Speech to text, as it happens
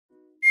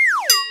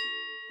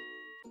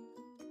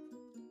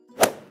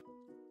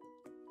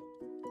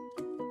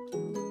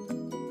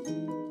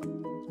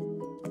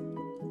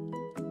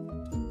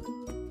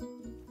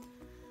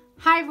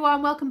Hi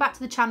everyone, welcome back to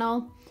the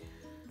channel.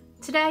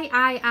 Today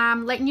I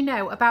am letting you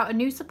know about a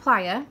new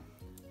supplier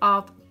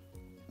of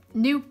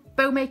new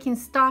bow making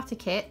starter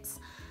kits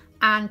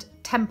and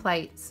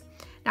templates.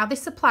 Now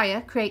this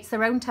supplier creates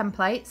their own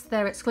templates,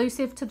 they're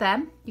exclusive to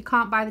them, you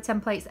can't buy the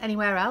templates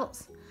anywhere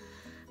else.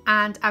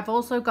 And I've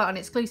also got an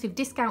exclusive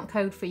discount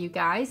code for you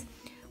guys,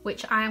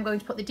 which I am going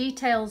to put the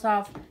details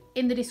of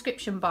in the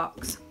description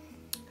box.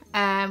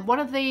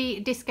 One of the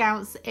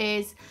discounts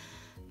is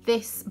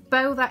this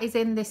bow that is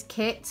in this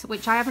kit,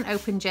 which I haven't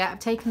opened yet. I've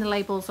taken the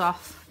labels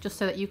off just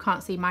so that you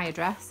can't see my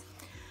address.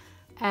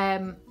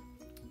 But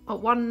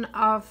one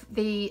of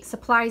the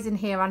supplies in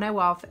here I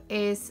know of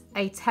is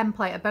a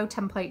template, a bow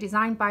template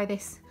designed by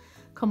this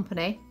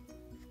company.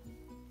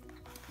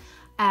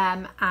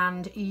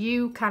 And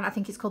you can, I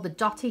think it's called the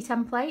Dotty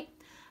template,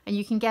 and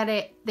you can get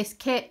it, this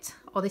kit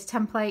or this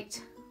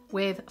template,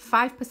 with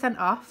 5%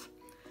 off.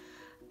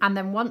 And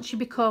then once you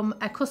become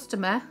a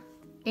customer,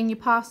 in your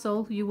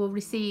parcel you will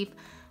receive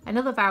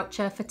another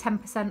voucher for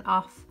 10%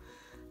 off.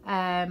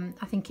 I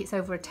think it's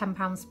over a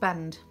 £10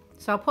 spend.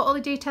 So I'll put all the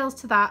details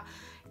to that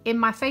in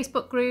my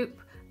Facebook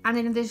group and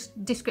in the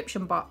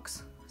description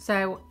box.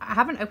 So I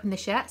haven't opened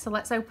this yet, so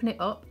let's open it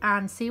up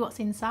and see what's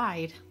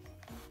inside.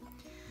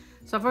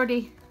 So I've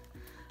already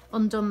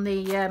undone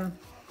the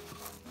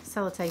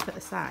sellotape at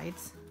the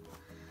sides.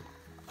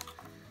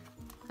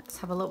 Let's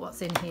have a look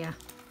what's in here.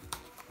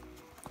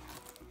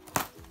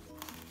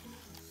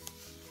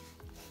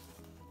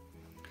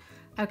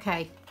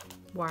 Okay,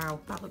 wow,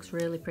 that looks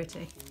really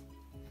pretty.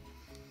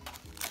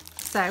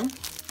 So,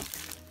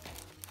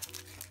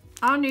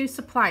 our new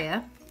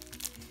supplier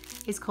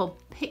is called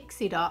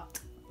Pixie Dot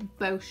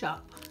Bow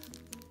Shop.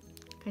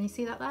 Can you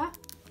see that there?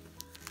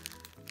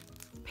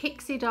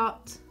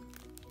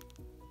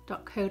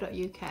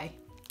 pixiedot.co.uk.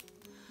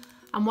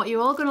 And what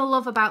you're all going to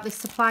love about this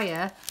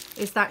supplier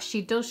is that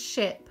she does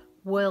ship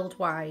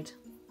worldwide.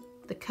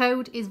 The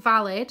code is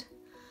valid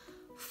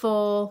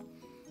for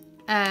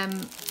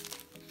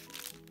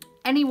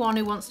anyone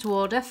who wants to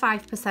order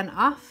 5%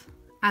 off,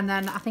 and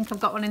then I think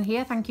I've got one in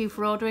here, thank you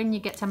for ordering, you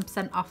get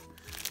 10% off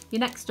your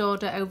next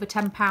order over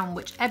 £10,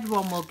 which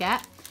everyone will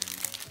get.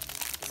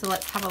 So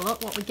let's have a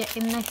look what we get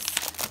in this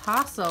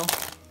parcel.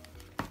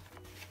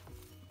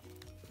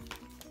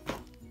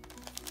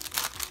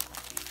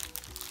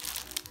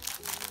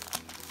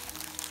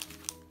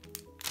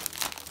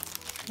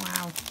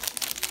 Wow,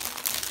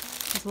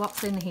 there's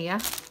lots in here.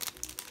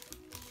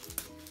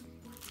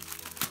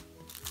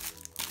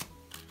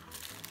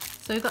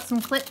 So we've got some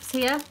clips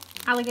here,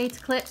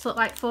 alligator clips, look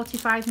like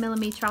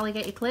 45mm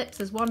alligator clips.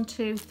 There's 1,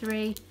 2,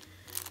 3,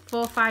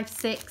 4, 5,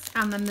 6,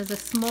 and then there's a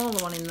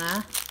smaller one in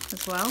there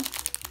as well.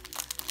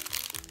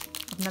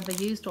 I've never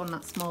used one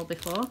that small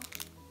before.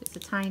 It's a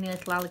tiny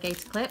little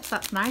alligator clip, so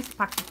that's nice, a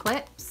pack of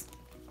clips.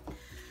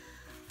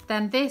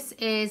 Then this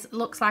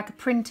looks like a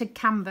printed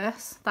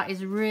canvas that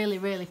is really,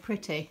 really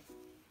pretty.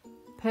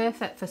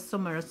 Perfect for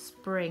summer or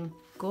spring,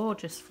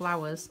 gorgeous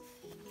flowers.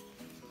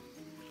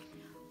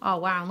 Oh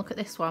wow, look at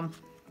this one.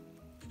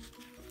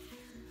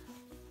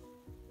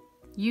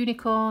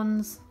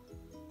 Unicorns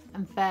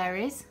and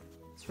fairies.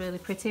 It's really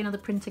pretty, another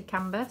printed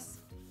canvas.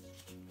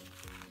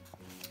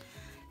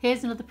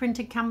 Here's another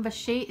printed canvas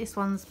sheet. This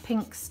one's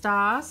pink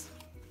stars.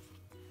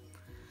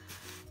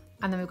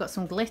 And then we've got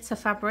some glitter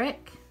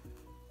fabric.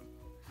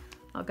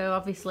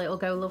 Obviously it'll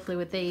go lovely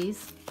with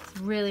these. It's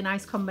a really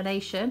nice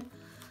combination.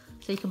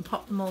 So you can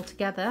pop them all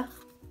together.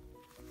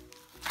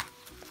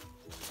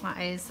 That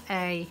is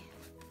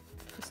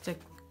just a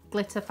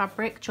glitter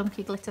fabric,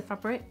 chunky glitter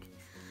fabric.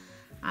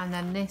 And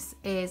then this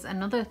is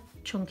another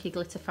chunky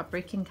glitter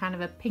fabric in kind of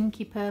a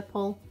pinky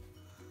purple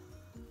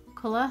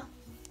colour.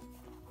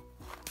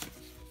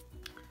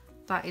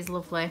 That is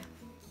lovely.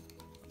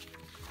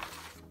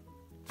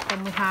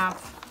 Then we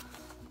have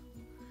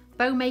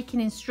bow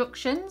making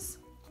instructions,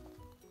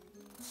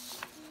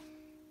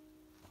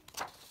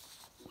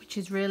 which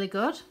is really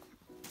good.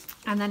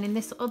 And then in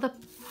this other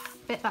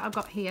bit that I've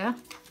got here,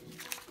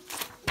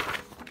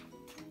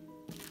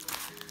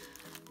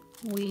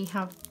 we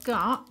have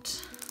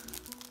got,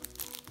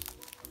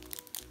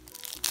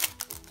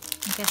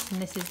 I'm guessing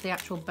this is the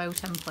actual bow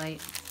template.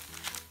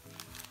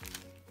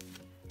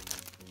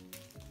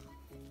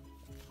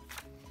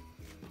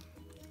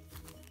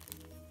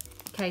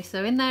 Okay,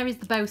 so in there is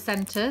the bow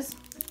centres.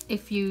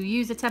 If you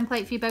use a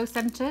template for your bow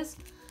centres,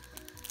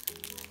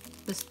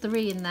 there's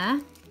 3 in there.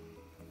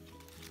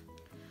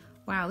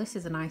 Wow, this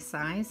is a nice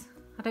size.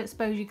 I don't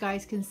suppose you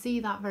guys can see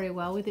that very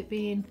well with it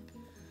being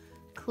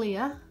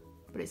clear.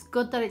 But it's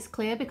good that it's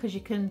clear because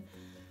you can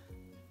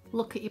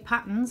look at your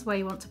patterns where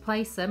you want to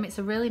place them. It's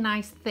a really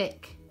nice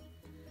thick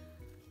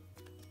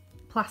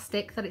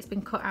plastic that it's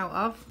been cut out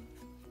of.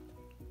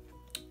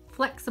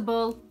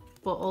 Flexible,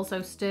 but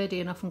also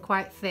sturdy enough and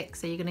quite thick,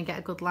 so you're going to get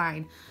a good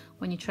line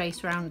when you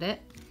trace around it.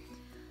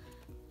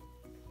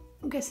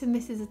 I'm guessing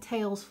this is a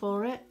tails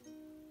for it.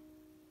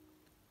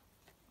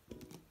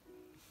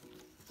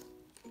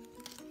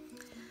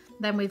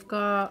 Then we've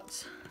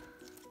got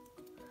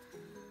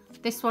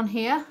this one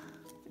here,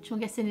 which I'm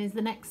guessing is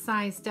the next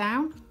size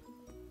down.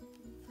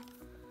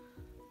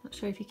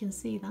 sure if you can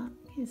see that.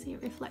 You can see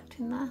it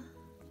reflecting there.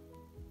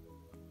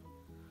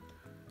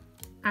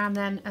 And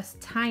then a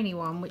tiny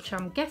one, which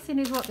I'm guessing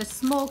is what the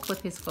small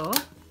clip is for.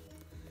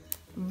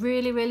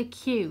 Really, really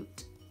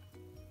cute.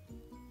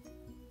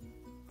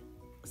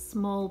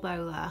 Small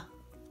bow there.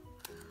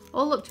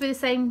 All look to be the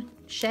same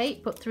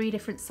shape, but 3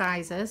 different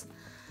sizes.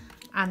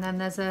 And then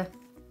there's a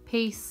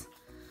piece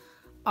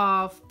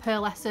of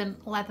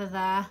pearlescent leather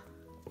there,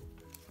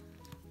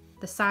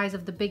 the size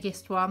of the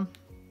biggest one,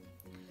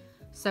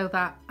 so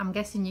that I'm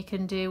guessing you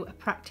can do a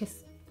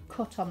practice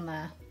cut on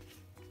there.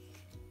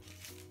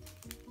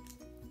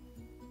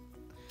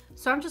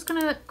 So I'm just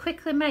going to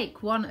quickly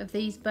make one of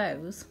these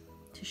bows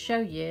to show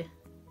you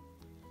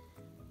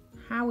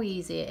how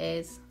easy it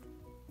is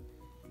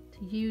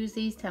to use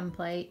these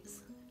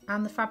templates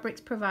and the fabrics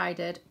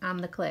provided and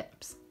the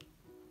clips.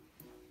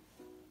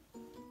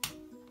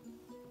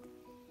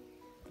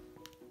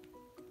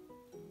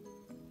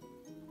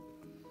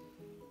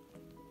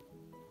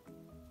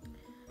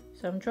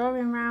 So I'm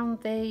drawing around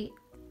the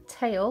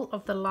tail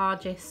of the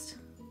largest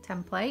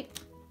template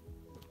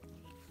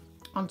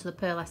onto the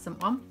pearlescent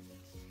one.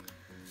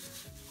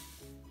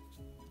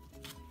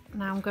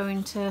 Now I'm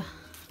going to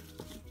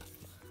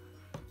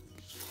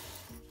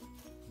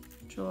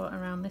draw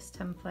around this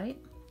template.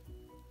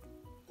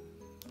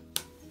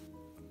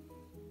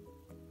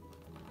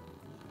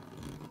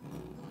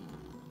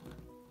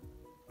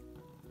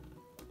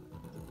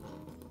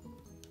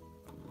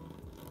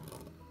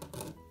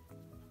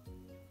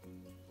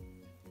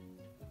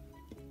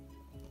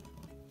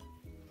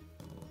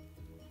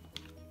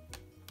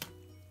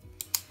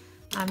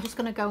 I'm just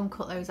going to go and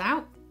cut those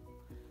out.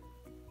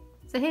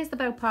 So here's the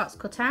bow parts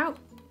cut out.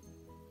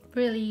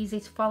 Really easy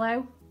to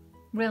follow,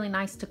 really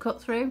nice to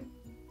cut through.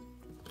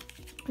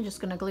 I'm just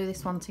going to glue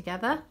this one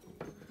together.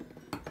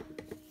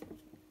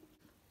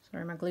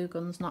 Sorry, my glue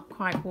gun's not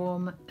quite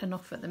warm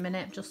enough at the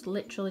minute, just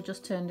literally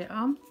just turned it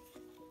on.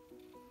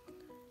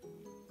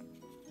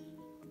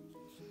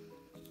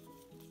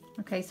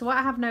 Okay, so what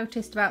I have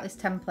noticed about this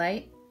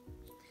template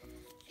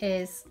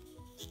is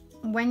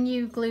when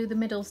you glue the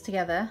middles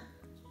together,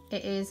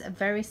 it is a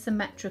very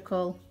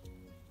symmetrical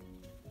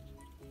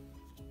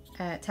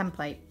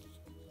template.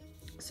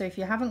 So if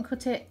you haven't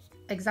cut it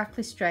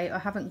exactly straight or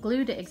haven't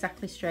glued it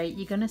exactly straight,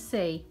 you're going to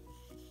see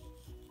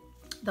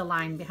the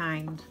line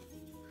behind.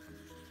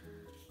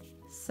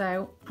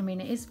 So, I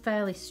mean, it is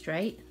fairly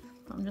straight,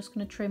 but I'm just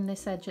going to trim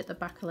this edge at the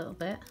back a little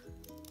bit.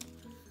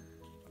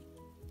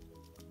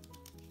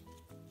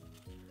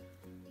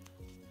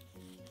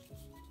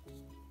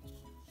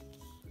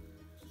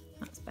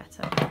 That's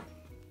better.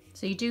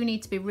 So you do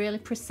need to be really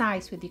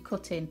precise with your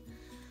cutting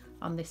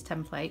on this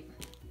template.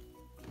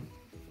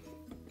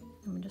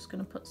 I'm just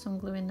going to put some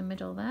glue in the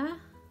middle there.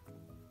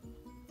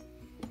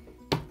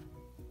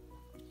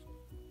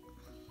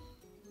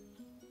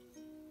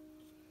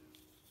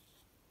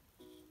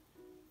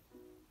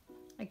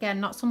 Again,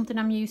 not something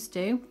I'm used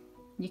to.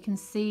 You can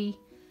see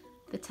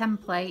the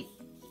template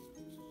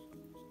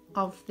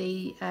of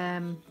the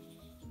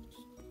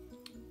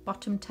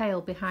bottom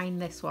tail behind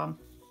this one.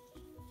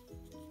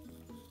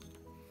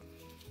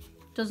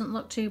 Doesn't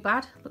look too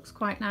bad, looks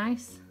quite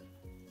nice.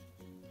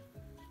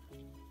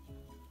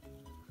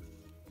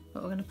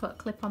 But we're going to put a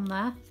clip on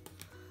there.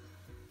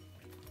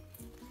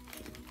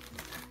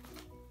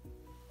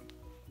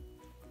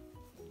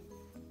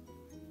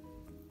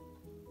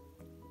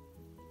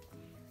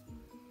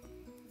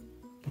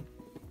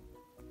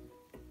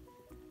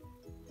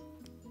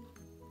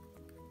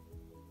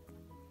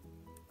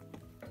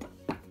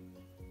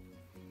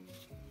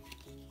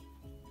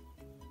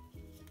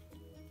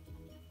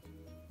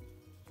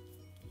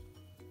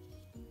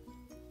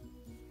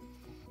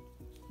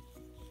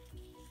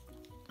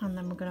 And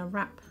then we're going to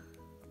wrap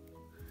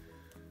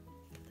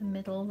the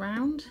middle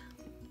round.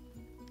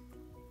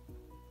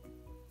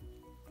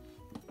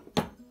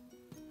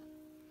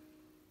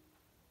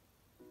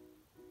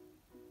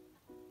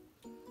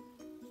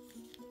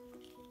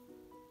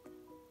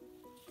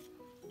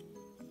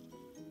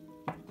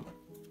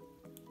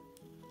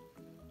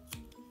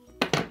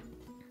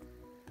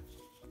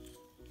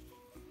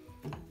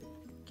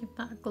 Give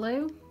that a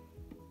glue.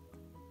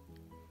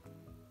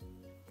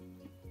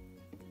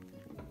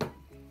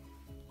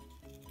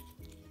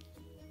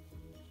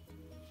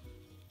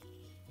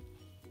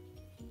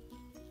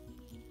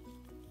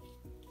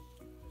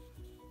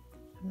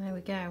 And there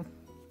we go.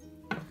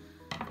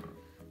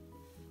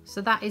 So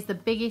that is the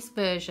biggest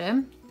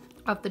version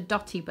of the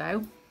dotty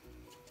bow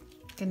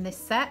in this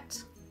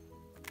set.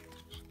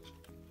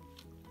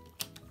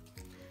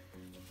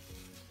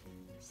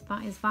 So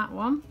that is that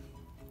one.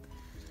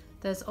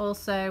 There's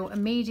also a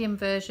medium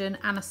version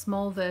and a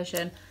small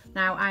version.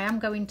 Now I am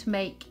going to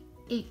make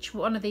each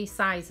one of these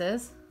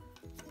sizes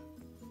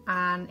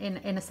and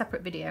in a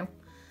separate video,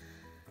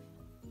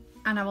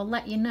 and I will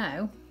let you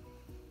know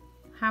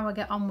how I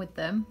get on with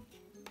them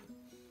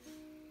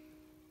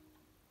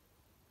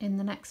in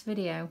the next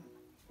video.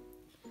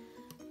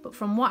 But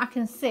from what I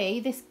can see,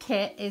 this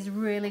kit is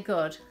really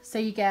good. So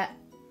you get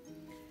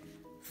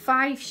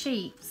 5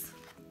 sheets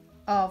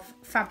of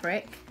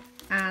fabric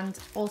and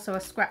also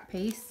a scrap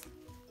piece.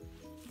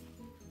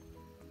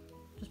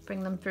 Just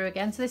bring them through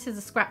again. So this is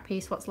a scrap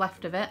piece, what's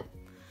left of it.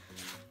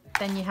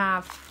 Then you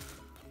have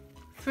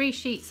 3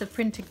 sheets of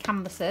printed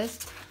canvases,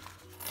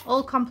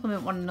 all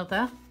complement one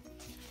another.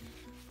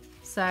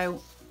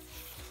 So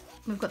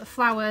we've got the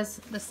flowers,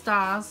 the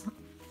stars,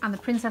 and the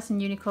princess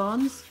and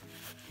unicorns.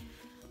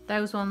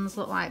 Those ones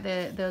look like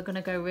they're going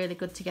to go really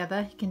good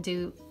together. You can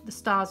do the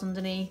stars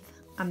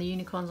underneath and the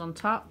unicorns on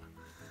top.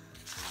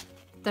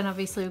 Then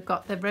obviously we've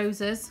got the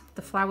roses,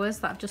 the flowers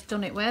that I've just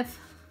done it with.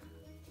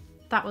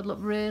 That would look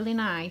really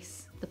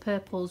nice. The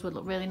purples would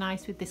look really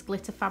nice with this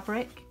glitter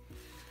fabric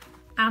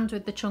and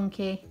with the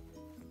chunky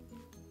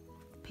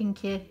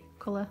pinky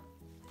colour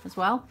as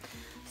well.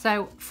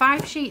 So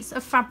 5 sheets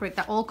of fabric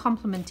that all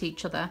complement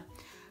each other.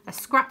 A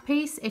scrap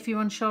piece if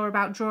you're unsure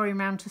about drawing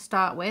round to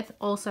start with,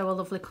 also a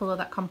lovely colour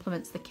that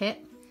complements the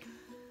kit.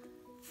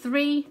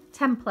 3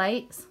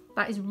 templates,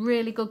 that is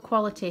really good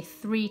quality,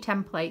 3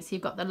 templates.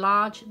 You've got the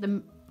large,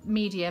 the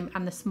medium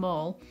and the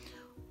small,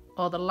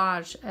 or the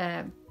large,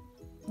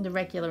 the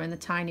regular and the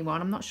tiny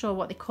one. I'm not sure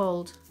what they're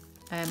called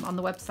on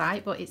the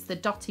website, but it's the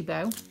dotty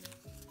bow.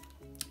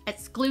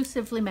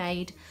 Exclusively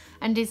made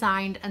and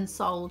designed and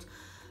sold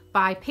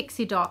by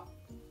Pixie Dot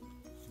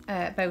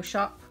Bow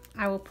Shop.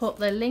 I will put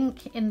the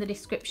link in the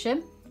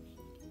description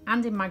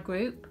and in my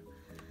group.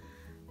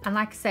 And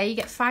like I say, you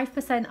get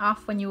 5%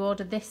 off when you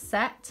order this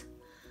set.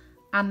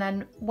 And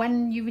then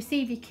when you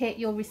receive your kit,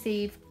 you'll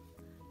receive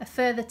a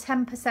further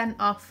 10%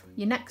 off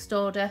your next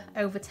order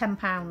over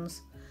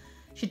 £10.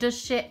 She does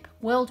ship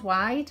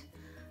worldwide,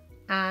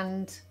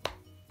 and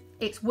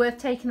it's worth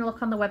taking a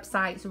look on the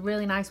website. It's a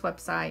really nice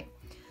website.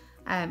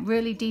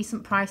 Really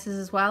decent prices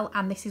as well.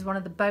 And this is one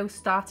of the bow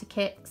starter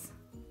kits.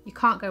 You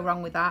can't go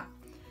wrong with that.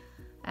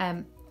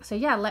 So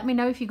yeah, let me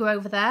know if you go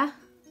over there.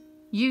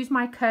 Use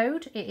my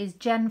code, it is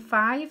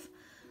Gen5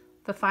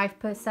 for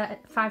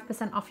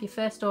 5% off your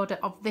first order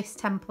of this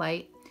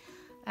template.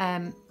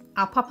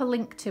 I'll pop a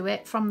link to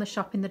it from the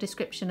shop in the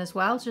description as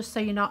well, just so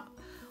you're not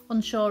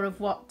unsure of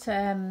what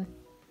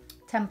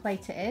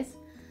template it is.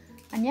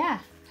 And yeah,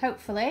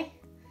 hopefully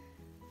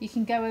you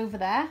can go over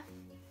there,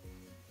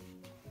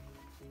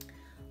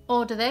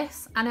 order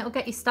this, and it'll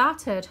get you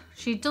started.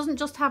 She doesn't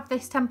just have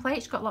this template,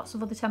 she's got lots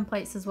of other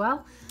templates as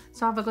well,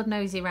 so have a good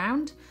nosy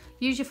round.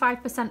 Use your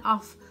 5%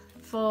 off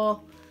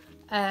for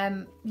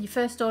your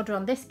first order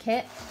on this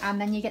kit, and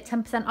then you get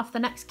 10% off the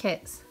next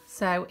kits.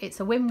 So it's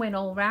a win-win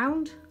all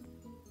round,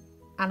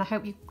 and I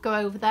hope you go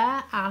over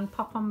there and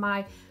pop on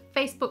my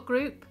Facebook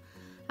group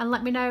and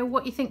let me know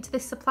what you think to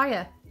this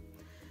supplier.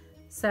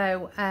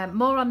 So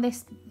more on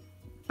this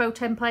bow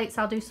templates.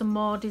 I'll do some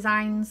more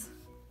designs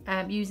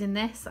using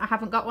this. I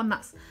haven't got one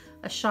that's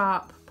a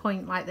sharp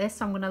point like this,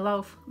 so I'm going to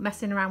love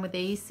messing around with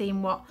these,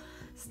 seeing what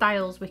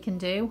styles we can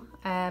do.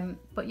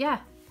 But yeah,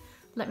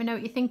 let me know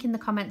what you think in the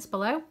comments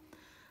below,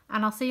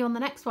 and I'll see you on the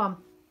next one.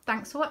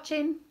 Thanks for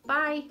watching.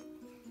 Bye.